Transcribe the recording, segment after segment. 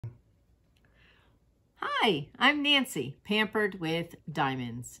Hi, I'm Nancy, Pampered with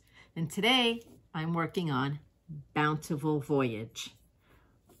Diamonds, and today I'm working on Bountiful Voyage.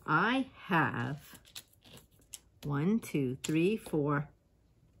 I have 1, 2, 3, 4,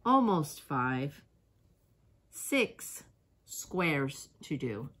 almost 5, 6 squares to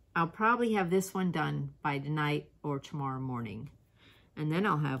do. I'll probably have this one done by tonight or tomorrow morning. And then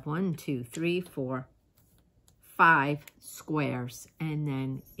I'll have 1, 2, 3, 4, 5 squares, and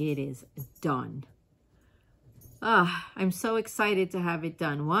then it is done. I'm so excited to have it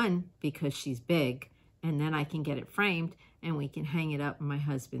done. 1, because she's big, and then I can get it framed and we can hang it up in my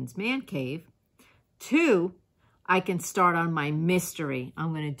husband's man cave. 2, I can start on my mystery.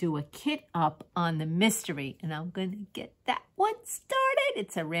 I'm going to do a kit up on the mystery, and I'm going to get that one started.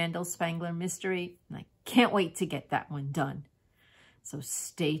 It's a Randall Spangler mystery, and I can't wait to get that one done. So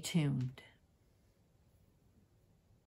stay tuned.